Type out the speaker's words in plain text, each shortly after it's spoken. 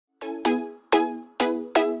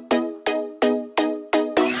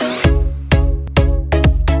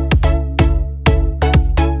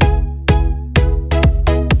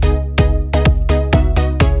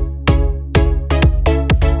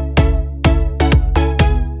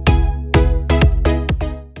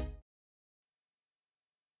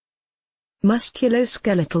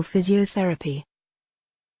Musculoskeletal Physiotherapy.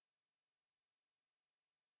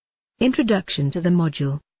 Introduction to the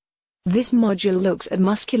module. This module looks at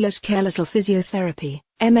musculoskeletal physiotherapy,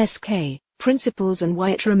 MSK, principles and why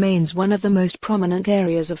it remains one of the most prominent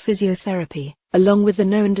areas of physiotherapy, along with the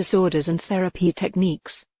known disorders and therapy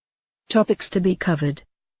techniques. Topics to be covered.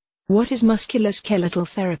 What is musculoskeletal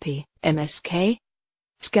therapy, MSK?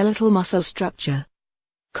 Skeletal muscle structure.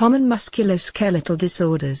 Common musculoskeletal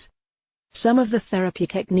disorders. Some of the therapy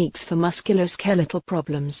techniques for musculoskeletal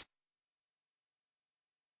problems.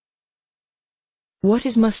 What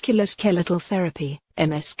is musculoskeletal therapy,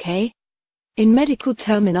 MSK? In medical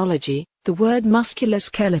terminology, the word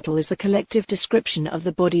musculoskeletal is the collective description of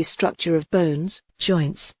the body's structure of bones,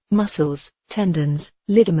 joints, muscles, tendons,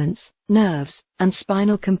 ligaments, nerves, and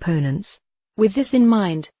spinal components. With this in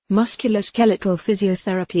mind, musculoskeletal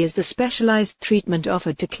physiotherapy is the specialized treatment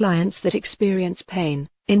offered to clients that experience pain,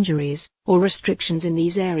 injuries, or restrictions in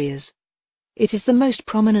these areas. It is the most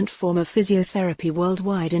prominent form of physiotherapy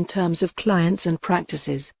worldwide in terms of clients and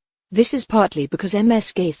practices. This is partly because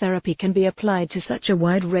MSK therapy can be applied to such a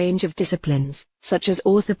wide range of disciplines, such as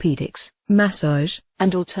orthopedics, massage,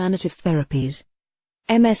 and alternative therapies.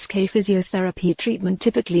 MSK physiotherapy treatment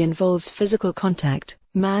typically involves physical contact,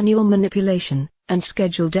 manual manipulation, and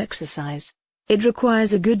scheduled exercise. It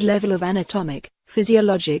requires a good level of anatomic,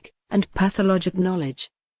 physiologic, and pathologic knowledge.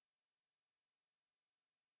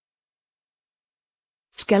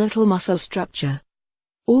 Skeletal muscle structure.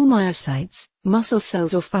 All myocytes, muscle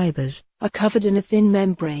cells or fibers, are covered in a thin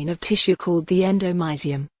membrane of tissue called the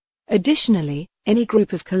endomysium. Additionally, any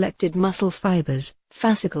group of collected muscle fibers,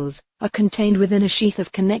 fascicles, are contained within a sheath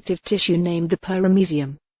of connective tissue named the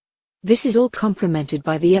perimysium. This is all complemented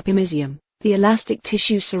by the epimysium, the elastic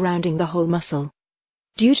tissue surrounding the whole muscle.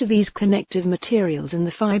 Due to these connective materials and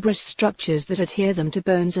the fibrous structures that adhere them to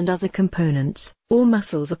bones and other components, all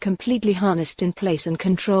muscles are completely harnessed in place and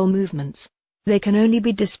control movements. They can only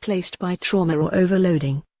be displaced by trauma or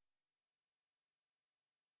overloading.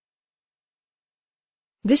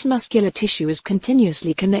 This muscular tissue is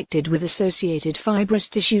continuously connected with associated fibrous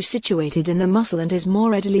tissue situated in the muscle and is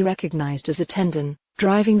more readily recognized as a tendon,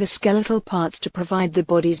 driving the skeletal parts to provide the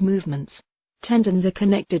body's movements. Tendons are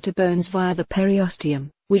connected to bones via the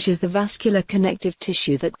periosteum, which is the vascular connective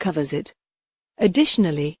tissue that covers it.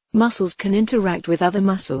 Additionally, muscles can interact with other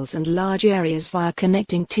muscles and large areas via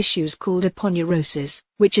connecting tissues called aponeurosis,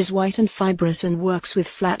 which is white and fibrous and works with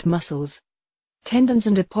flat muscles. Tendons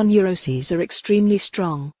and aponeuroses are extremely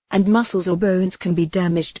strong, and muscles or bones can be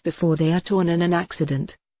damaged before they are torn in an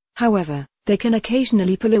accident. However, they can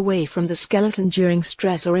occasionally pull away from the skeleton during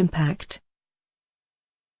stress or impact.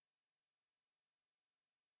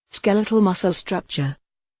 Skeletal muscle structure.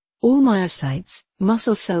 All myocytes,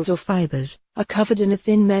 muscle cells or fibers, are covered in a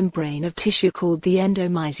thin membrane of tissue called the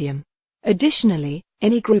endomysium. Additionally,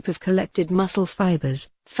 any group of collected muscle fibers,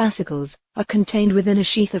 fascicles, are contained within a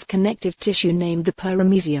sheath of connective tissue named the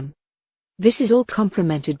perimysium. This is all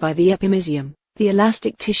complemented by the epimysium, the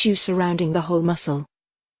elastic tissue surrounding the whole muscle.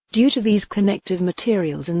 Due to these connective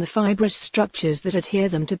materials and the fibrous structures that adhere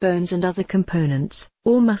them to bones and other components,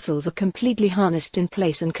 all muscles are completely harnessed in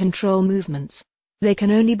place and control movements. They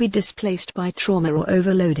can only be displaced by trauma or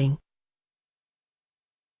overloading.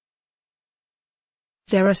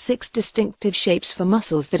 There are 6 distinctive shapes for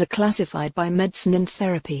muscles that are classified by medicine and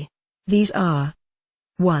therapy. These are: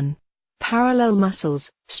 1. Parallel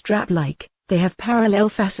muscles, strap-like, they have parallel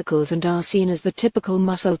fascicles and are seen as the typical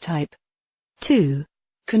muscle type. 2.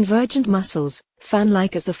 Convergent muscles,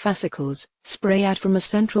 fan-like as the fascicles, spray out from a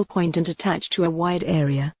central point and attach to a wide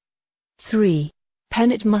area. 3.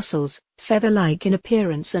 Pennate muscles, feather-like in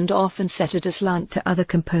appearance and often set at a slant to other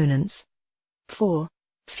components. 4.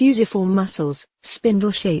 Fusiform muscles,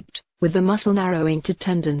 spindle-shaped, with the muscle narrowing to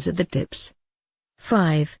tendons at the tips.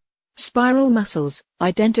 5. Spiral muscles,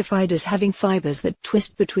 identified as having fibers that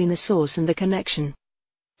twist between the source and the connection.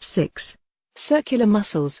 6. Circular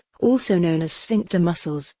muscles, also known as sphincter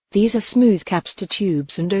muscles, these are smooth caps to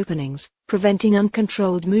tubes and openings, preventing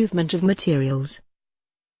uncontrolled movement of materials.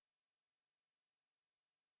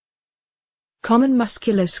 Common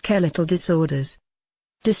musculoskeletal disorders.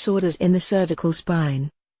 Disorders in the cervical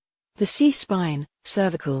spine. The C-spine,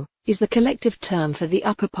 cervical, is the collective term for the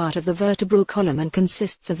upper part of the vertebral column and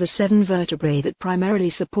consists of the 7 vertebrae that primarily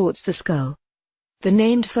supports the skull. The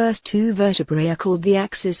named first 2 vertebrae are called the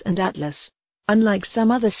axis and atlas. Unlike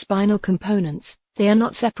some other spinal components, they are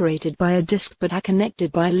not separated by a disc but are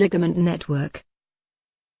connected by a ligament network.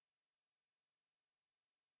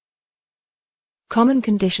 Common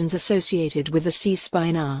conditions associated with the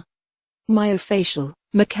C-spine are myofascial,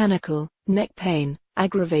 mechanical, Neck pain,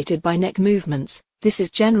 aggravated by neck movements. This is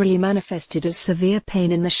generally manifested as severe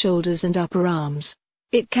pain in the shoulders and upper arms.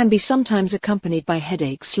 It can be sometimes accompanied by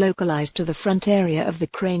headaches localized to the front area of the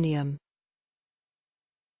cranium.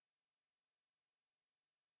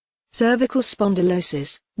 Cervical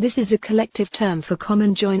spondylosis. This is a collective term for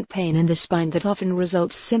common joint pain in the spine that often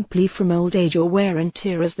results simply from old age or wear and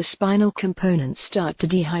tear as the spinal components start to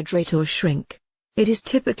dehydrate or shrink. It is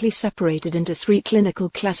typically separated into three clinical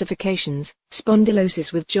classifications: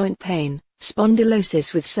 spondylosis with joint pain,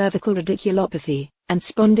 spondylosis with cervical radiculopathy, and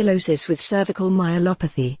spondylosis with cervical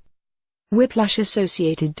myelopathy.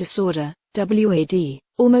 Whiplash-associated disorder, WAD,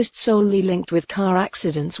 almost solely linked with car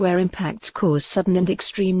accidents where impacts cause sudden and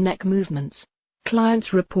extreme neck movements.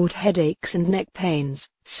 Clients report headaches and neck pains,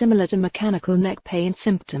 similar to mechanical neck pain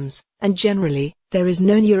symptoms, and generally, there is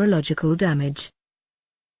no neurological damage.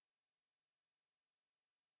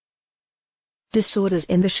 Disorders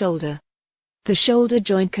in the shoulder. The shoulder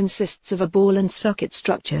joint consists of a ball and socket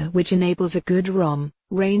structure which enables a good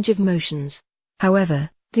range of motions. However,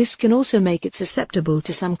 this can also make it susceptible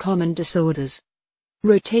to some common disorders.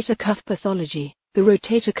 Rotator cuff pathology. The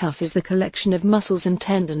rotator cuff is the collection of muscles and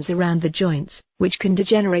tendons around the joints, which can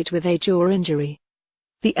degenerate with age or injury.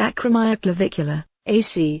 The acromioclavicular,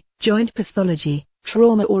 AC, joint pathology.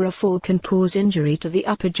 Trauma or a fall can cause injury to the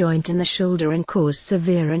upper joint in the shoulder and cause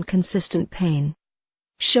severe and consistent pain.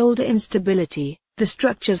 Shoulder instability. The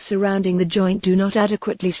structures surrounding the joint do not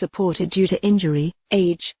adequately support it due to injury,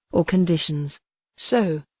 age, or conditions.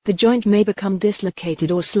 So, the joint may become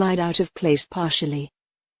dislocated or slide out of place partially.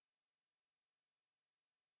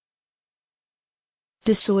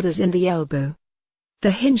 Disorders in the elbow.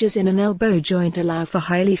 The hinges in an elbow joint allow for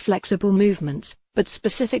highly flexible movements, but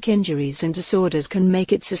specific injuries and disorders can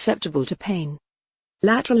make it susceptible to pain.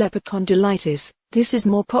 Lateral epicondylitis. This is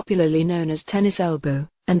more popularly known as tennis elbow,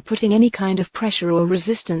 and putting any kind of pressure or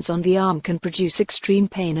resistance on the arm can produce extreme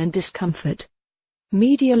pain and discomfort.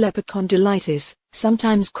 Medial epicondylitis,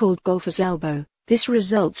 sometimes called golfer's elbow. This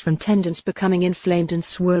results from tendons becoming inflamed and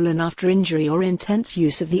swollen after injury or intense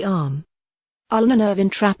use of the arm. Ulnar nerve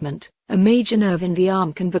entrapment. A major nerve in the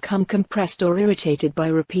arm can become compressed or irritated by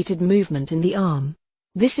repeated movement in the arm.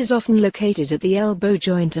 This is often located at the elbow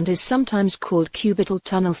joint and is sometimes called cubital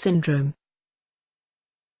tunnel syndrome.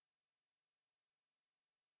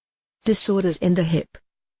 Disorders in the hip.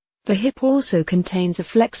 The hip also contains a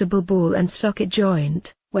flexible ball and socket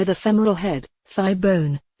joint, where the femoral head, thigh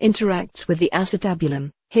bone, interacts with the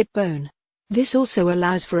acetabulum, hip bone. This also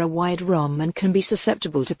allows for a wide ROM and can be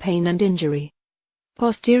susceptible to pain and injury.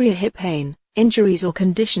 Posterior hip pain. Injuries or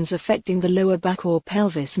conditions affecting the lower back or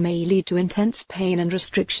pelvis may lead to intense pain and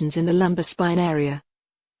restrictions in the lumbar spine area.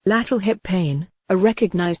 Lateral hip pain, a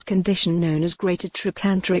recognized condition known as greater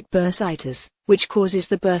trochanteric bursitis, which causes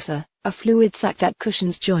the bursa, a fluid sac that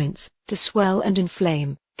cushions joints, to swell and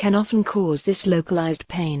inflame, can often cause this localized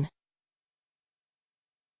pain.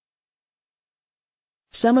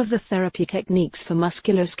 Some of the therapy techniques for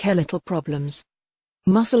musculoskeletal problems.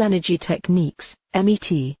 Muscle energy techniques,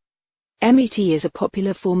 MET. MET is a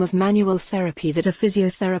popular form of manual therapy that a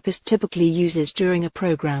physiotherapist typically uses during a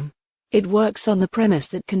program. It works on the premise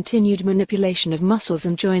that continued manipulation of muscles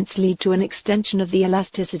and joints lead to an extension of the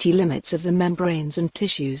elasticity limits of the membranes and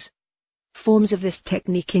tissues. Forms of this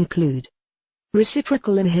technique include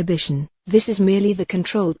reciprocal inhibition. This is merely the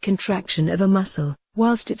controlled contraction of a muscle,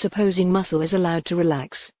 whilst its opposing muscle is allowed to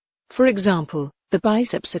relax. For example, the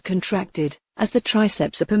biceps are contracted, as the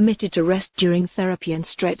triceps are permitted to rest during therapy and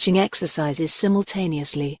stretching exercises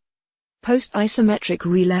simultaneously. Post-isometric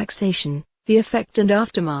relaxation, the effect and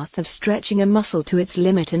aftermath of stretching a muscle to its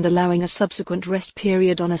limit and allowing a subsequent rest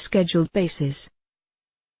period on a scheduled basis.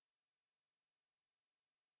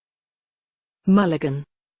 Mulligan.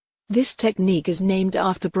 This technique is named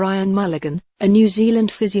after Brian Mulligan, a New Zealand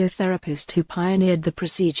physiotherapist who pioneered the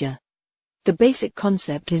procedure. The basic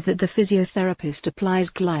concept is that the physiotherapist applies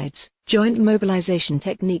glides, joint mobilization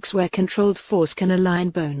techniques where controlled force can align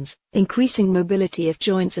bones, increasing mobility of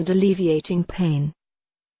joints and alleviating pain.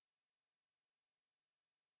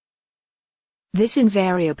 This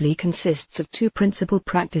invariably consists of two principal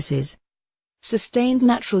practices. Sustained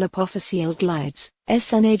natural apophyseal glides,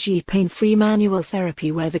 SNAG, pain-free manual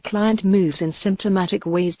therapy where the client moves in symptomatic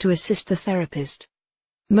ways to assist the therapist.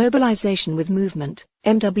 Mobilization with movement,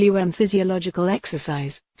 MWM, physiological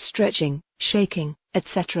exercise, stretching, shaking,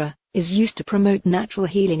 etc., is used to promote natural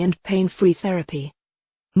healing and pain-free therapy.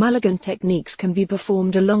 Mulligan techniques can be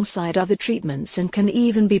performed alongside other treatments and can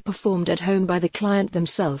even be performed at home by the client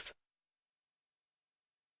themselves.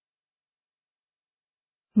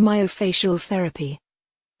 Myofascial therapy.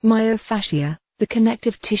 Myofascia, The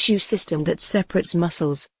connective tissue system that separates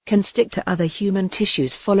muscles can stick to other human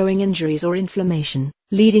tissues following injuries or inflammation,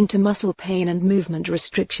 leading to muscle pain and movement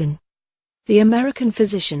restriction. The American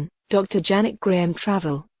physician, Dr. Janet Graham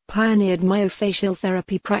Travel, pioneered myofascial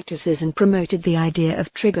therapy practices and promoted the idea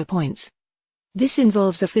of trigger points. This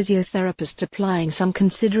involves a physiotherapist applying some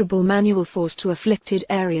considerable manual force to afflicted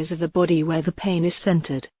areas of the body where the pain is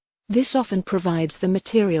centered. This often provides the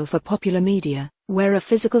material for popular media, where a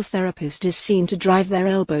physical therapist is seen to drive their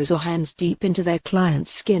elbows or hands deep into their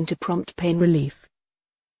client's skin to prompt pain relief.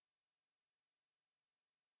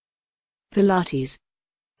 Pilates.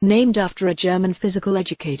 Named after a German physical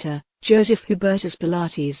educator, Joseph Hubertus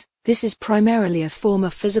Pilates, this is primarily a form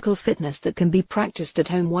of physical fitness that can be practiced at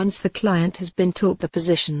home once the client has been taught the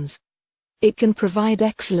positions. It can provide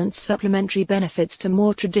excellent supplementary benefits to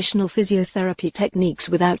more traditional physiotherapy techniques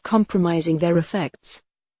without compromising their effects.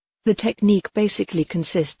 The technique basically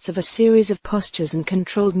consists of a series of postures and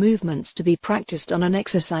controlled movements to be practiced on an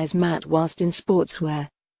exercise mat whilst in sportswear.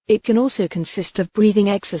 It can also consist of breathing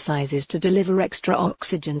exercises to deliver extra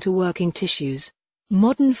oxygen to working tissues.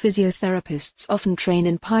 Modern physiotherapists often train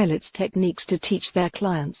in pilates techniques to teach their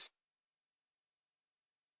clients.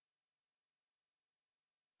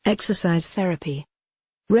 Exercise therapy.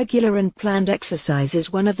 Regular and planned exercise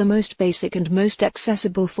is one of the most basic and most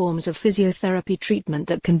accessible forms of physiotherapy treatment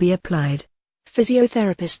that can be applied.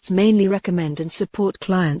 Physiotherapists mainly recommend and support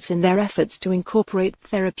clients in their efforts to incorporate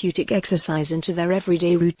therapeutic exercise into their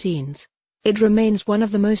everyday routines. It remains one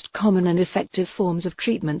of the most common and effective forms of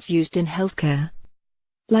treatments used in healthcare.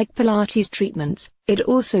 Like Pilates treatments, it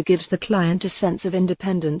also gives the client a sense of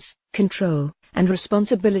independence, control, and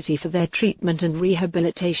responsibility for their treatment and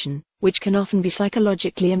rehabilitation, which can often be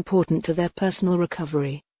psychologically important to their personal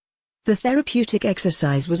recovery. The therapeutic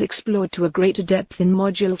exercise was explored to a greater depth in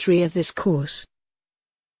Module 3 of this course.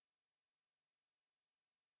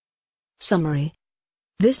 Summary.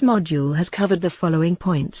 This module has covered the following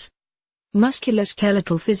points.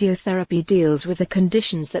 Musculoskeletal physiotherapy deals with the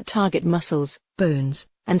conditions that target muscles, bones,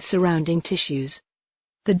 and surrounding tissues.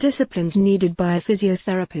 The disciplines needed by a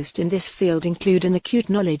physiotherapist in this field include an acute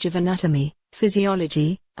knowledge of anatomy,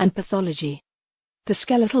 physiology, and pathology. The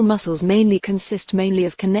skeletal muscles consist mainly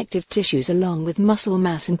of connective tissues along with muscle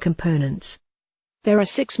mass and components. There are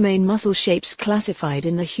 6 main muscle shapes classified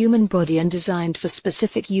in the human body and designed for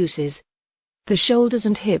specific uses. The shoulders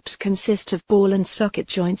and hips consist of ball and socket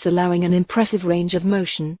joints allowing an impressive range of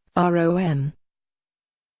motion, ROM.